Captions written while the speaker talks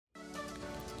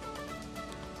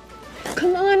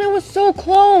so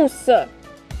close.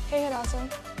 Hey, Hadassah.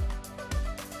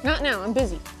 Not now, I'm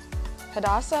busy.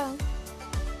 Hadassah.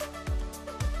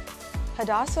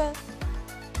 Hadassah.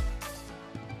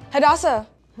 Hadassah.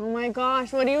 Oh my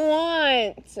gosh, what do you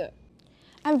want?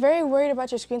 I'm very worried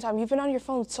about your screen time. You've been on your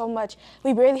phone so much.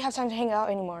 We barely have time to hang out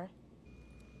anymore.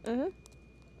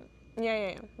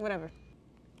 Yeah, whatever.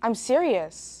 I'm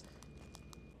serious.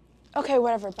 Okay,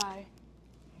 whatever, bye.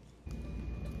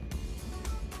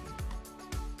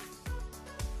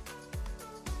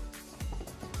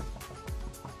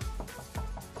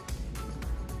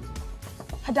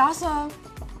 Hadassah.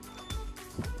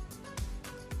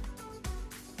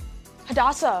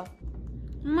 Hadassah.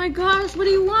 Oh my gosh, what do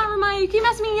you want, Ramaya? You keep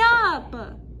messing me up.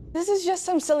 This is just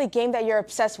some silly game that you're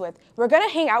obsessed with. We're gonna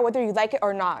hang out whether you like it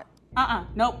or not.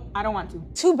 Nope, I don't want to.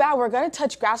 Too bad, we're gonna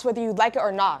touch grass whether you like it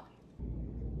or not.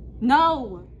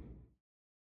 No.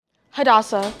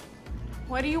 Hadassah,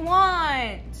 What do you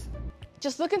want?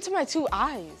 just look into my 2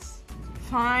 eyes.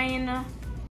 Fine.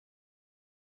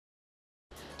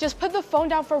 Just put the phone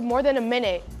down for more than a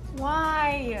minute.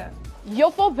 Why?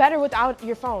 You'll feel better without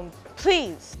your phone.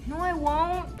 Please. No, I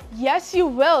won't. Yes, you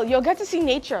will. You'll get to see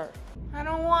nature. I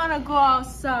don't want to go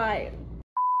outside.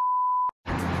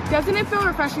 Doesn't it feel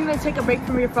refreshing to take a break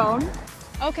from your phone?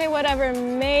 Okay, whatever,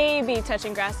 maybe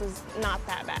touching grass is not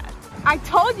that bad. I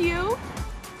told you.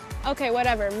 Okay,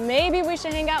 whatever, maybe we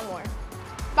should hang out more.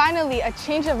 Finally, a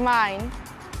change of mind.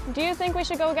 Do you think we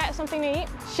should go get something to eat?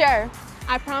 Sure.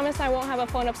 I promise I won't have a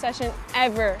phone obsession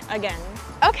ever again.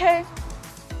 Okay.